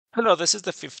Hello, this is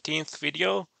the 15th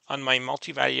video on my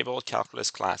multivariable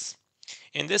calculus class.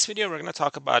 In this video, we're going to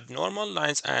talk about normal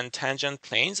lines and tangent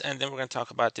planes, and then we're going to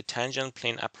talk about the tangent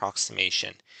plane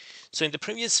approximation. So in the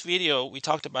previous video, we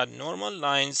talked about normal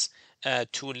lines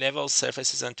to level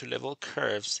surfaces and to level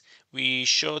curves. We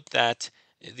showed that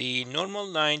the normal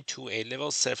line to a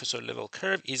level surface or level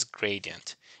curve is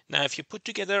gradient. Now, if you put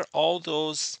together all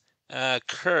those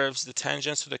curves, the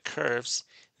tangents to the curves,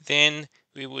 then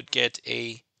we would get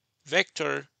a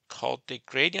vector called the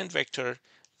gradient vector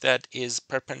that is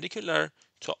perpendicular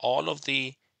to all of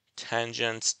the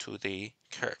tangents to the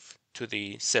curve, to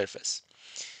the surface.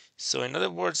 So in other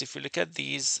words, if you look at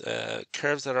these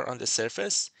curves that are on the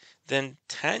surface, then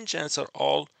tangents are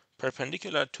all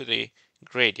perpendicular to the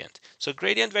gradient. So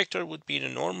gradient vector would be the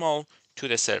normal to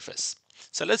the surface.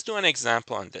 So let's do an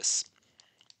example on this.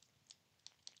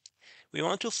 We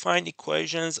want to find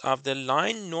equations of the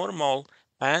line normal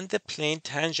and the plane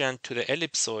tangent to the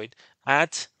ellipsoid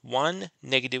at 1,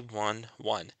 -1,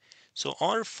 1. So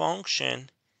our function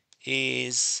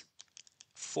is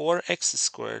 4x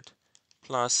squared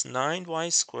plus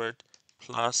 9y squared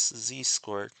plus z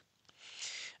squared.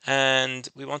 And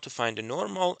we want to find the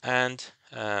normal and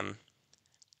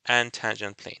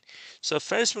tangent plane. So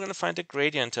first we're going to find the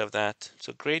gradient of that.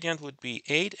 So gradient would be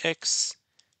 8x,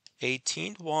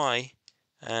 18y,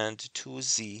 and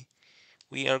 2z.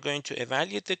 We are going to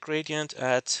evaluate the gradient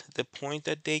at the point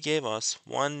that they gave us,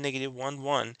 1, -1,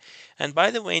 1. And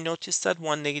by the way, notice that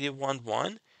 1, -1,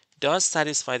 1 does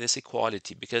satisfy this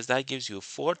equality because that gives you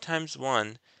 4 times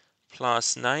 1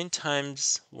 plus 9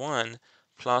 times 1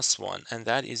 plus 1, and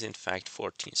that is in fact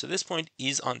 14. So this point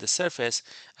is on the surface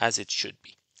as it should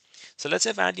be. So let's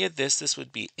evaluate this. This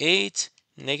would be 8,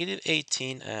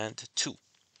 -18, and 2.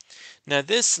 Now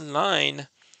this line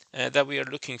that we are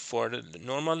looking for, the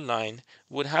normal line,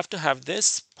 would have to have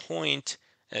this point,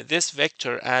 this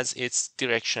vector as its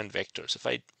direction vector. So if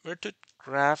I were to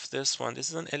graph this one, this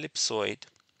is an ellipsoid.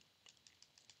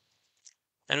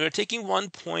 And we're taking one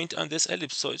point on this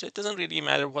ellipsoid, so it doesn't really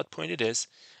matter what point it is.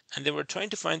 And then we're trying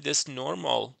to find this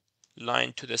normal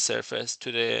line to the surface,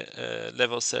 to the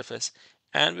level surface.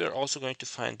 And we're also going to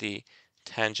find the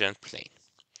tangent plane.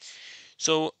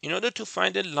 So in order to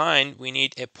find a line, we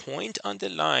need a point on the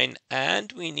line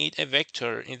and we need a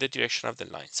vector in the direction of the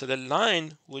line. So the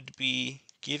line would be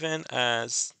given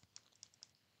as,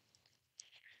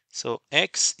 so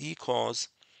x equals,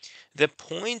 the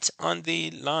point on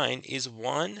the line is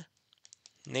 1,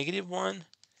 -1,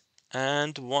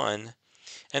 and 1.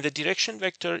 And the direction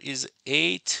vector is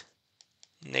 8,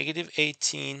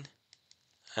 -18,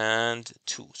 and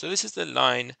 2. So this is the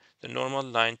line, the normal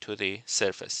line to the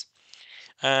surface.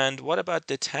 And what about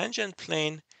the tangent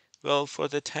plane? Well, for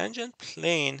the tangent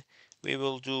plane, we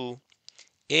will do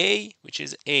a, which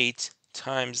is 8,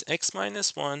 times x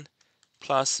minus 1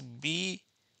 plus b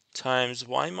times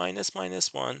y minus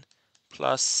 1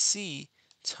 plus c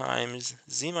times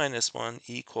z minus 1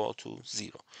 equal to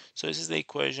 0. So this is the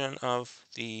equation of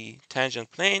the tangent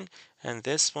plane, and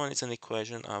this one is an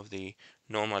equation of the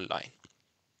normal line.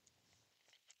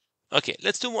 Okay,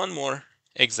 let's do one more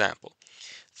example.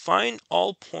 Find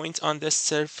all points on the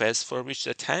surface for which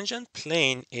the tangent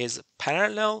plane is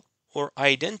parallel or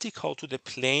identical to the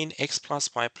plane x plus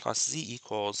y plus z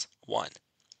equals 1.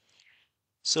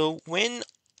 So when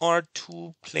are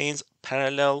two planes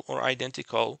parallel or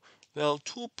identical? Well,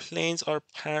 two planes are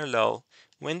parallel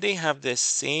when they have the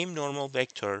same normal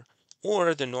vector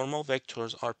or the normal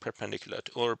vectors are perpendicular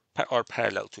to, or are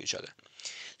parallel to each other.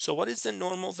 So what is the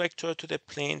normal vector to the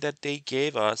plane that they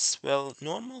gave us? Well,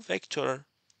 normal vector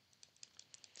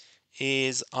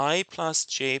is I plus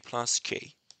j plus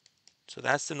k. So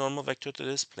that's the normal vector to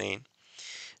this plane.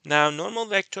 Now, normal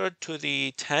vector to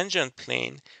the tangent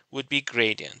plane would be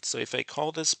gradient. So if I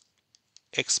call this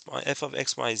f of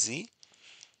x, y, z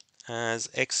as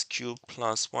x cubed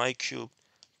plus y cubed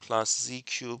plus z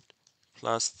cubed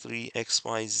plus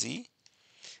 3xyz,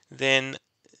 then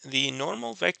the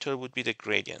normal vector would be the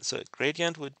gradient. So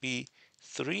gradient would be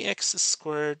 3x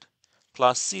squared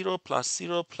plus 0 plus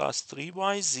 0 plus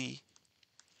 3yz,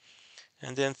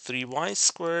 and then 3y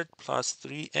squared plus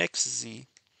 3xz,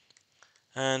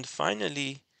 and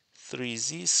finally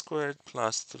 3z squared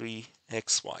plus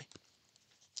 3xy.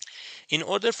 In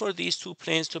order for these two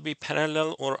planes to be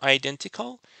parallel or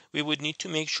identical, we would need to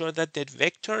make sure that the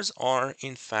vectors are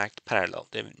in fact parallel.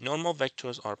 The normal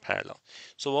vectors are parallel.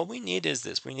 So what we need is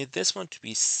this. We need this one to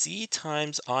be c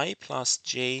times I plus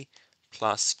j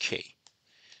plus k.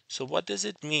 So what does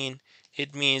it mean?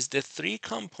 It means the three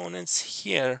components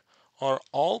here are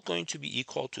all going to be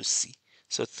equal to c.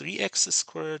 So 3x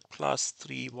squared plus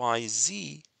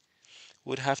 3yz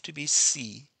would have to be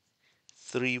c.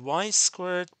 3y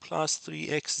squared plus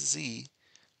 3xz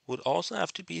would also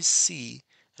have to be c,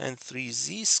 and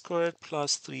 3z squared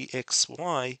plus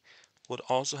 3xy would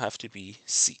also have to be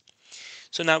c.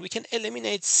 So now we can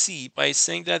eliminate c by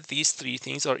saying that these three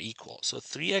things are equal. So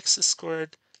 3x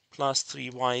squared plus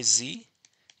 3yz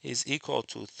is equal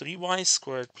to 3y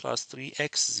squared plus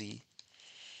 3xz,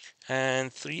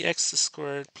 and 3x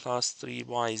squared plus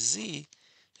 3yz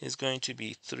is going to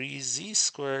be 3z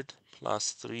squared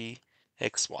plus 3xy.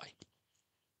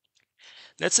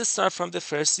 Let's just start from the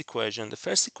first equation. The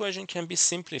first equation can be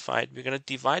simplified. We're going to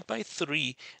divide by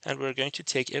 3, and we're going to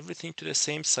take everything to the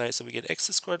same side. So we get x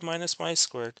squared minus y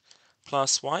squared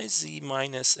plus yz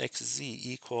minus xz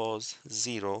equals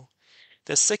 0.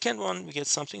 The second one, we get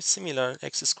something similar,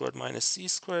 x squared minus z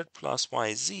squared plus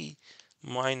yz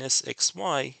minus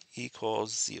xy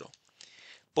equals 0.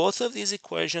 Both of these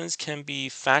equations can be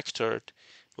factored.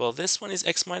 Well, this one is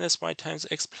x minus y times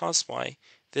x plus y.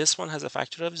 This one has a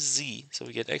factor of z, so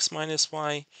we get x minus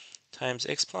y times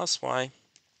x plus y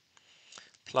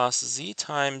plus z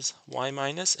times y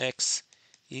minus x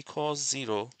equals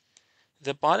 0.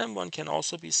 The bottom one can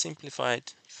also be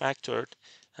simplified, factored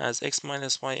as x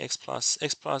minus y x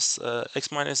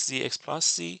minus z x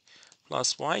plus z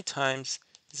plus y times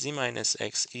z minus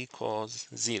x equals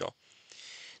 0.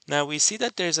 Now we see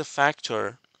that there's a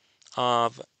factor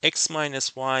of x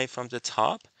minus y from the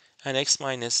top and x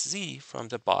minus z from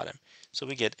the bottom. So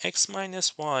we get x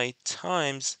minus y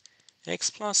times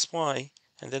x plus y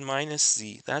and then minus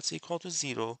z. That's equal to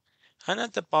 0. And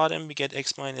at the bottom we get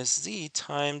x minus z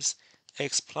times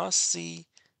x plus z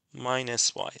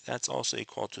minus y. That's also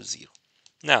equal to 0.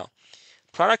 Now,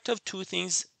 product of two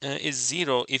things is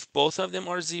 0 if both of them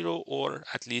are 0 or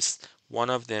at least one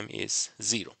of them is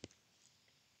 0.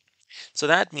 So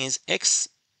that means x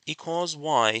equals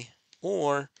y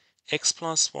or x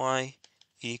plus y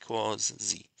equals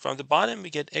z. From the bottom, we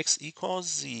get x equals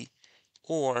z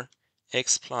or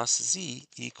x plus z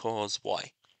equals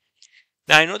y.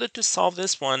 Now, in order to solve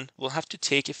this one, we'll have to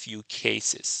take a few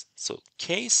cases. So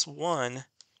case 1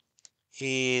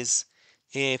 is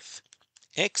if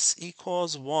x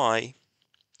equals y,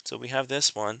 so we have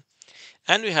this one,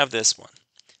 and we have this one,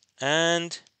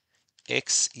 and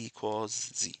x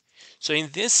equals z. So in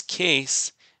this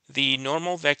case, the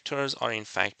normal vectors are in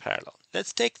fact parallel.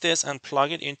 Let's take this and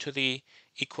plug it into the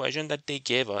equation that they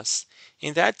gave us.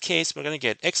 In that case, we're going to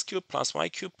get x cubed plus y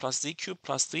cubed plus z cubed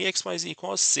plus 3xyz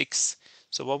equals 6.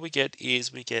 So what we get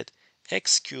is we get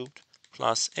x cubed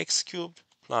plus x cubed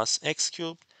plus x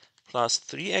cubed plus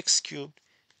 3x cubed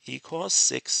equals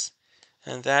 6.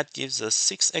 And that gives us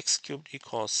 6x cubed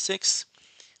equals 6,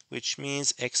 which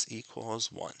means x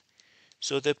equals 1.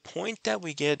 So the point that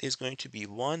we get is going to be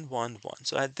 1, 1, 1.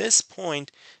 So at this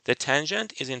point, the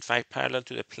tangent is in fact parallel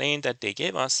to the plane that they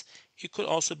gave us. It could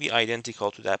also be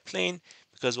identical to that plane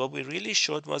because what we really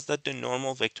showed was that the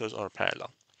normal vectors are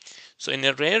parallel. So in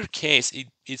a rare case,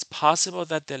 it's possible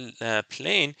that the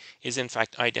plane is in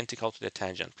fact identical to the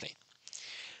tangent plane.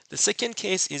 The second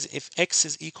case is if x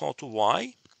is equal to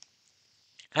y,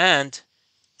 and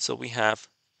so we have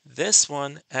this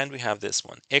one and we have this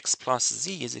one. X plus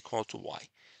z is equal to y.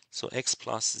 So x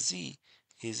plus z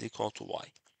is equal to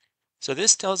y. So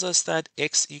this tells us that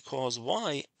x equals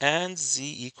y and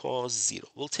z equals 0.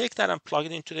 We'll take that and plug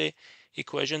it into the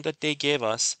equation that they gave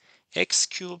us. X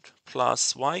cubed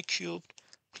plus y cubed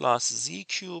plus z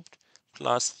cubed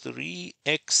plus 3xyz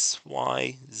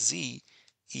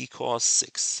equals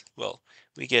 6. Well,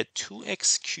 we get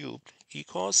 2x cubed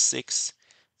equals 6.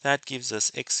 That gives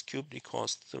us x cubed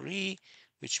equals 3,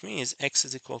 which means x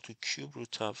is equal to cube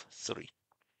root of 3.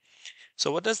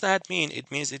 So what does that mean?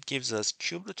 It means it gives us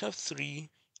cube root of 3,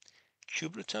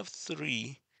 cube root of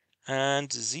 3,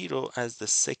 and 0 as the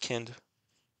second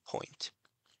point.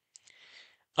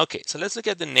 Okay, so let's look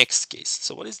at the next case.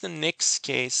 So what is the next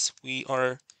case? We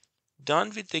are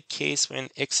done with the case when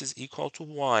x is equal to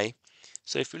y.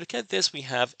 So if we look at this, we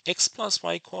have x plus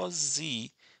y equals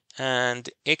z and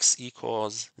x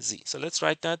equals z. So let's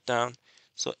write that down.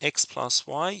 So x plus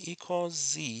y equals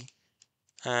z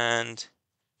and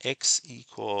x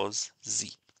equals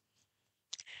z.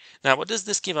 Now, what does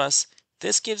this give us?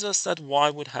 This gives us that y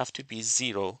would have to be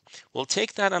 0. We'll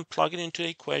take that and plug it into the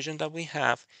equation that we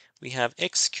have. We have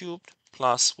x cubed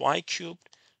plus y cubed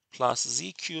plus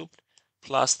z cubed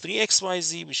plus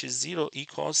 3xyz, which is 0,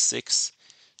 equals 6.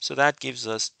 So that gives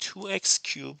us 2x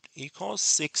cubed equals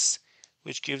 6,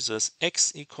 which gives us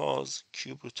x equals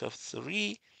cube root of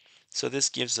 3. So this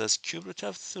gives us cube root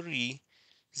of 3,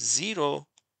 0,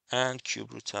 and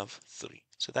cube root of 3.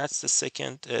 So that's the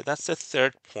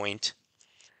third point.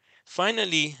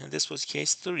 Finally, and this was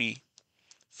case 3,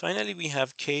 finally we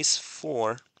have case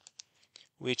 4,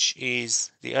 which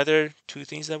is the other two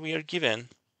things that we are given.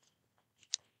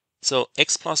 So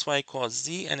x plus y equals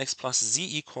z and x plus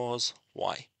z equals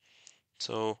y.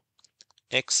 So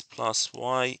x plus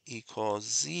y equals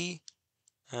z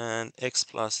and x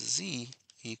plus z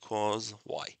equals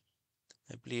y.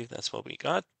 I believe that's what we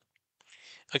got.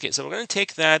 Okay, so we're going to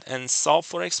take that and solve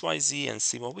for x, y, z and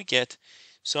see what we get.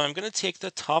 So I'm going to take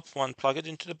the top one, plug it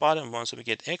into the bottom one, so we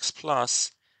get x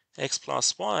plus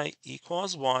y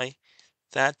equals y.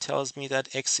 That tells me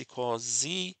that x equals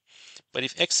z. But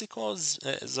if x equals,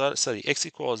 x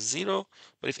equals 0,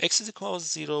 but if x is equals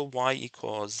 0, y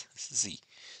equals z.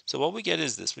 So what we get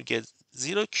is this. We get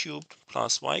 0 cubed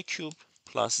plus y cubed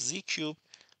plus z cubed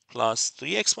plus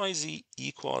 3xyz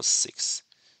equals 6.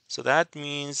 So that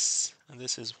means, and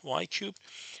this is y cubed,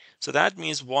 so that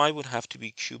means y would have to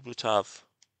be cube root of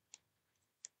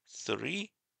 3.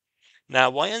 Now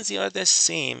y and z are the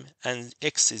same and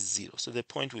x is 0. So the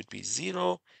point would be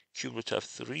 0, cube root of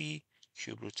 3,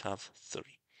 cube root of 3.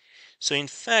 So in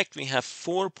fact, we have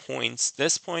 4 points,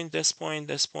 this point, this point,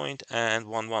 this point, and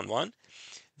 1, 1, 1.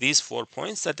 These 4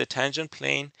 points that the tangent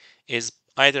plane is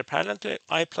either parallel to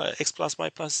x plus y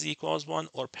plus z equals 1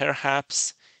 or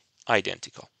perhaps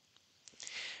identical.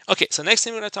 Okay, so next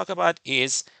thing we're going to talk about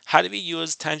is how do we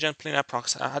use tangent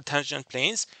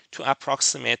planes to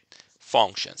approximate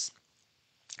functions.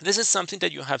 This is something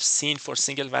that you have seen for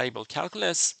single variable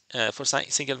calculus, for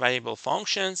single variable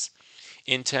functions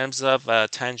in terms of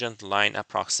tangent line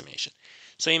approximation.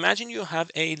 So imagine you have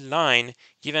a line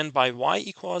given by y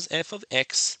equals f of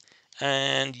x,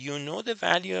 and you know the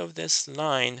value of this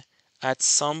line at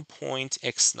some point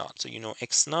x naught. So you know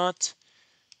x naught,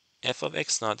 f of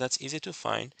x naught, that's easy to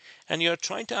find, and you're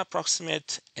trying to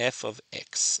approximate f of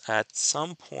x at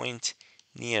some point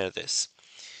near this.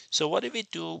 So what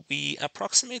do? We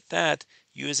approximate that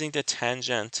using the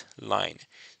tangent line.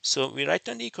 So we write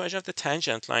down the equation of the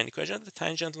tangent line. The equation of the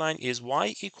tangent line is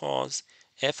y equals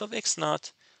f of x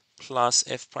naught plus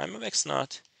f prime of x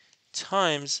naught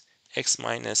times x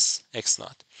minus x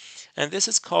naught. And this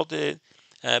is called the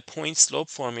point slope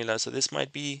formula. So this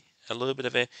might be a little bit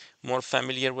of a more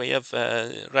familiar way of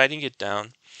writing it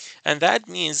down. And that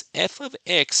means f of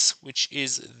x, which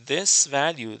is this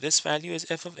value is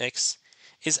f of x,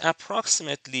 is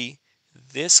approximately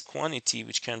this quantity,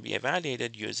 which can be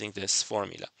evaluated using this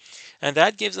formula. And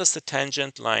that gives us the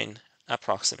tangent line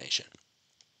approximation.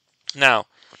 Now,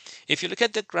 if you look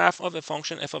at the graph of a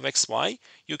function f of xy,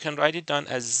 you can write it down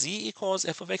as z equals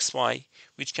f of xy,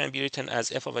 which can be written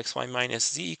as f of xy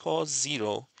minus z equals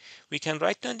 0. We can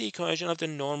write down the equation of the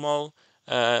normal,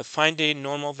 find a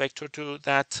normal vector to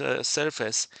that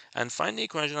surface, and find the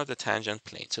equation of the tangent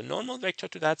plane. So normal vector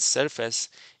to that surface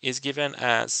is given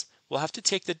as, we'll have to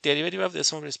take the derivative of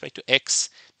this one with respect to x.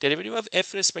 Derivative of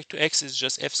f with respect to x is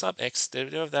just f sub x.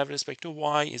 Derivative of that with respect to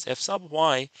y is f sub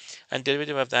y, and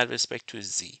derivative of that with respect to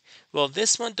z. Well,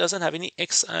 this one doesn't have any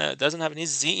x, doesn't have any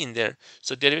z in there,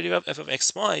 so derivative of f of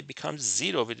xy becomes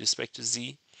 0 with respect to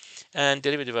z, and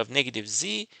derivative of negative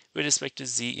z with respect to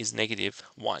z is negative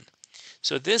 1.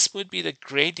 So this would be the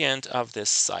gradient of this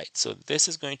side. So this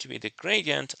is going to be the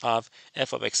gradient of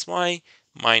f of xy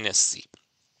minus z.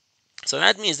 So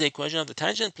that means the equation of the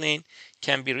tangent plane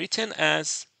can be written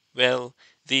as, well,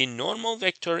 the normal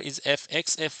vector is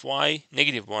fx, fy,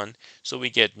 negative 1. So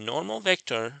we get normal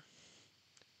vector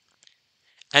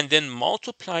and then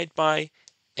multiplied by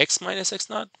x minus x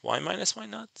naught, y minus y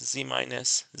naught, z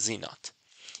minus z naught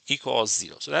equals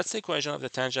 0. So that's the equation of the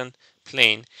tangent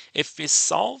plane. If we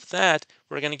solve that,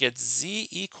 we're going to get z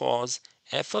equals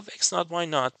f of x naught y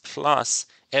naught plus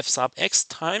f sub x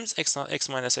times x naught, x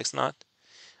minus x naught,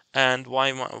 and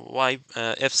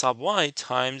f sub y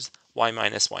times y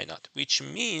minus y naught, which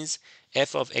means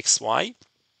f of xy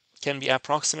can be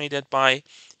approximated by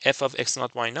f of x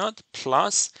naught y naught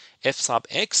plus f sub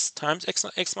x times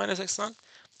x minus x naught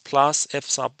plus f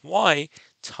sub y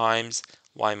times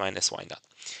y minus y naught.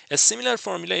 A similar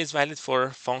formula is valid for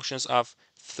functions of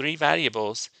 3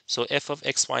 variables. So f of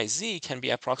x, y, z can be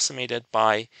approximated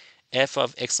by f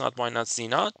of x naught, y naught, z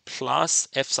naught plus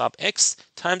f sub x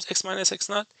times x minus x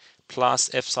naught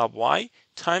plus f sub y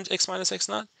times x minus x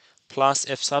naught plus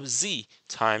f sub z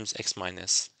times x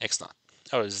minus x naught,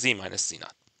 or z minus z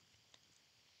naught.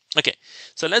 Okay,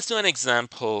 so let's do an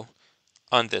example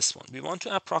on this one. We want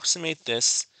to approximate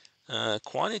this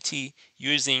quantity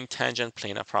using tangent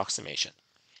plane approximation.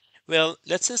 Well,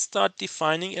 let's just start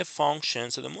defining a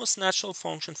function. So the most natural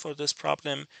function for this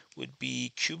problem would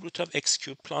be cube root of x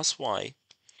cubed plus y.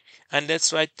 And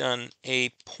let's write down a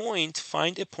point,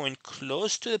 find a point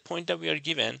close to the point that we are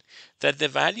given that the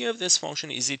value of this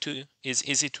function is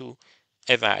easy to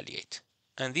evaluate.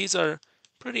 And these are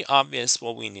pretty obvious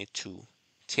what we need to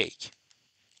take.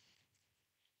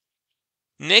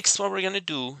 Next, what we're going to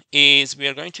do is we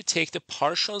are going to take the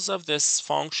partials of this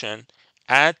function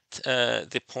at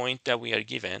the point that we are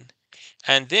given,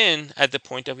 and then at the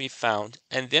point that we found,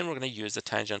 and then we're going to use the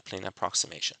tangent plane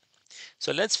approximation.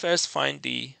 So let's first find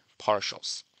the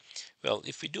partials. Well,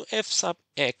 if we do f sub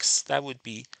x, that would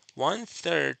be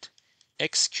 1/3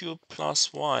 x cubed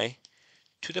plus y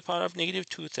to the power of negative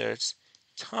 2/3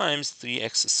 times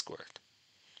 3x squared.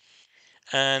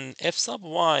 And f sub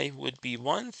y would be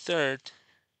 1/3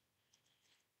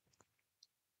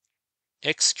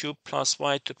 x cubed plus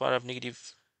y to the power of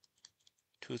negative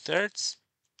 2/3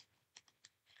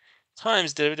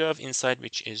 times derivative of inside,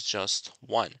 which is just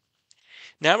 1.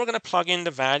 Now we're going to plug in the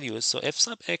values. So f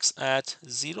sub x at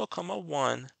 0,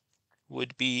 1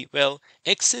 would be, well,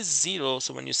 x is 0,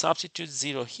 so when you substitute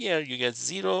 0 here, you get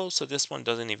 0, so this one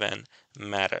doesn't even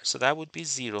matter. So that would be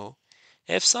 0.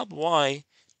 F sub y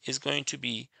is going to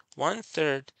be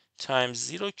 1/3 times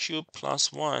 0 cubed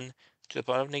plus 1 to the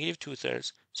power of negative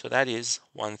 2/3, so that is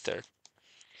 1/3.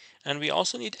 And we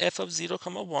also need f of 0,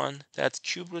 1, that's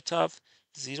cube root of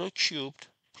 0 cubed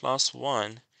plus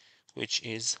 1, which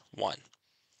is 1.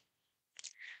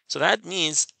 So that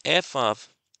means f of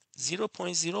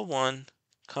 0.01,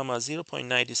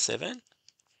 0.97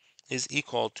 is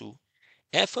equal to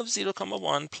f of 0,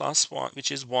 1 plus 1,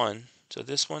 which is 1. So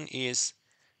this one is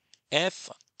f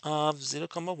of 0,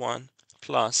 1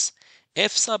 plus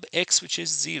f sub x, which is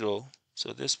 0.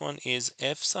 So this one is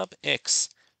f sub x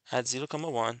at 0,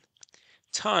 1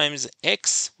 times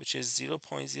x, which is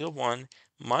 0.01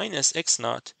 minus x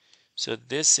naught. So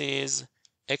this is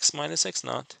x minus x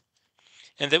naught.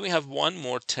 And then we have one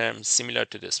more term similar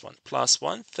to this one, plus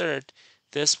 1/3.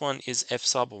 This one is f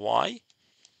sub y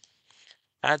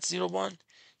at 0, 1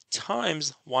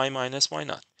 times y minus y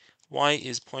naught. Y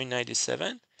is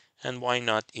 0.97 and y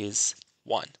naught is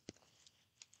 1.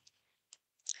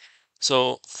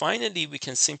 So finally, we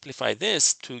can simplify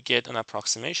this to get an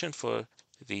approximation for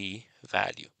the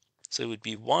value. So it would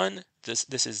be 1, this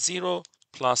is 0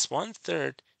 plus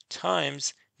 1/3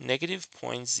 times negative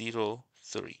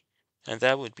 0.03. And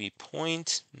that would be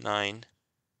 0.99.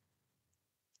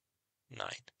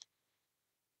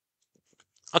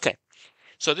 Okay,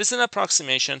 so this is an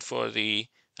approximation for the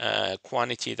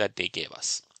quantity that they gave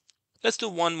us. Let's do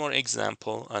one more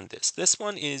example on this. This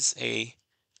one is an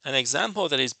example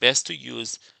that is best to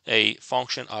use a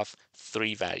function of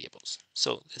 3 variables.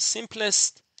 So the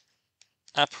simplest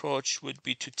approach would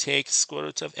be to take square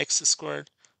root of x squared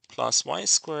plus y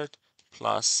squared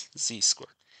plus z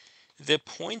squared. The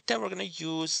point that we're going to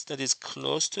use that is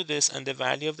close to this and the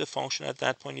value of the function at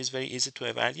that point is very easy to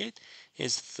evaluate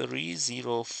is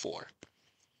 304.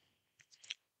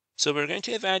 So we're going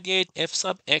to evaluate f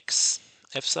sub x.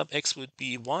 F sub x would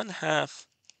be 1/2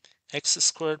 x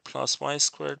squared plus y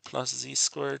squared plus z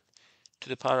squared to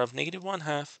the power of negative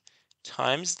 1/2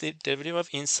 times the derivative of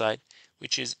inside,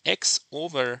 which is x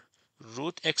over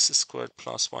root x squared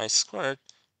plus y squared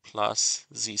plus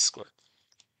z squared.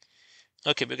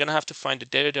 Okay, we're going to have to find the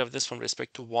derivative of this from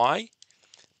respect to y,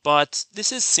 but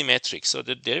this is symmetric, so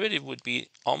the derivative would be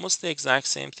almost the exact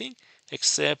same thing,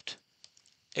 except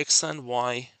x and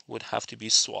y would have to be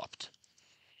swapped.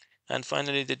 And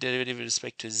finally, the derivative with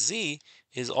respect to z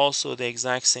is also the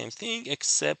exact same thing,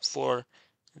 except for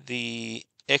the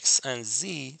x and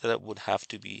z that would have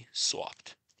to be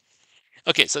swapped.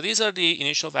 Okay, so these are the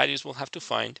initial values we'll have to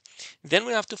find. Then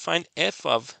we have to find f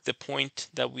of the point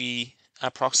that we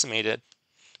approximated.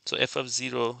 So f of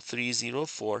 0, 3, 0,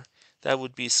 4, that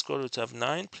would be square root of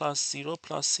 9 plus 0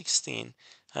 plus 16,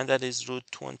 and that is root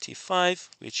 25,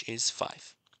 which is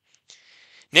 5.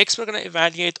 Next, we're going to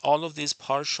evaluate all of these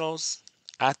partials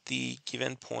at the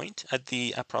given point, at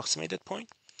the approximated point.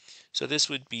 So this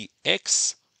would be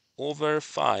x over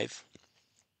 5.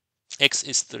 X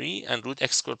is 3 and root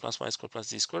x squared plus y squared plus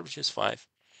z squared, which is 5.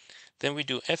 Then we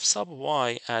do f sub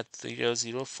y at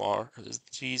 304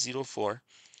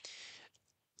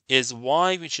 is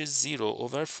y, which is 0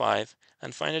 over 5.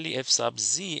 And finally, f sub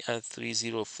z at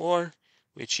 304,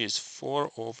 which is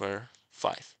 4 over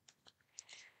 5.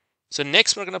 So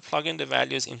next, we're going to plug in the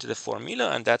values into the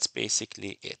formula, and that's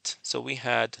basically it. So we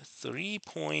had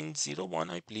 3.01,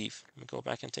 I believe. Let me go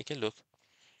back and take a look.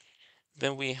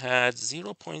 Then we had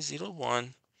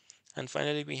 0.01, and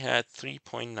finally we had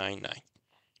 3.99.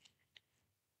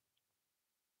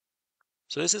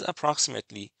 So this is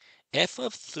approximately f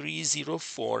of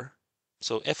 304.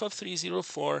 So f of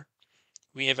 304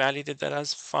 we evaluated that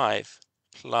as 5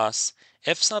 plus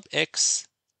f sub x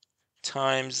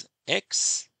times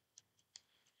x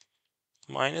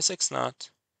minus x naught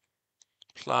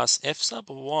plus f sub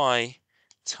y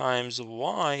times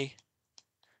y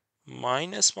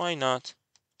minus y naught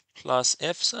plus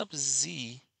f sub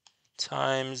z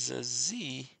times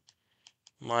z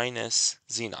minus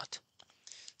z naught.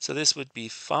 So this would be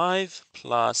 5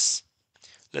 plus,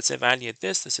 let's evaluate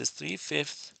this. This is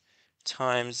 3/5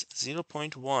 times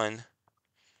 0.1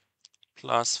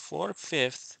 plus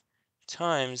 4/5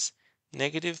 times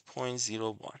negative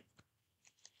 0.01.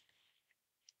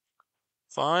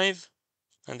 5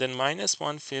 and then minus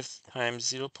 1/5 times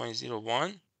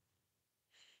 0.01.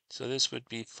 So this would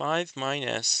be 5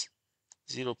 minus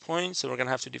 0. So we're going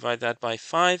to have to divide that by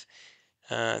 5.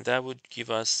 That would give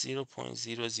us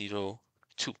 0.002.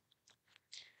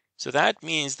 So that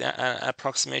means that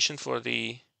approximation for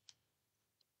the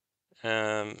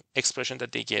expression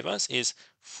that they gave us is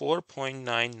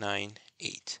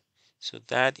 4.998. So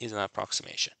that is an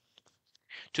approximation.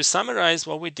 To summarize,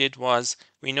 what we did was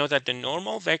we know that the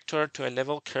normal vector to a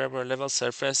level curve or level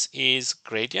surface is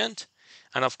gradient.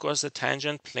 And of course, the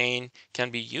tangent plane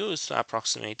can be used to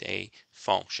approximate a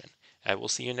function. I will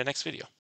see you in the next video.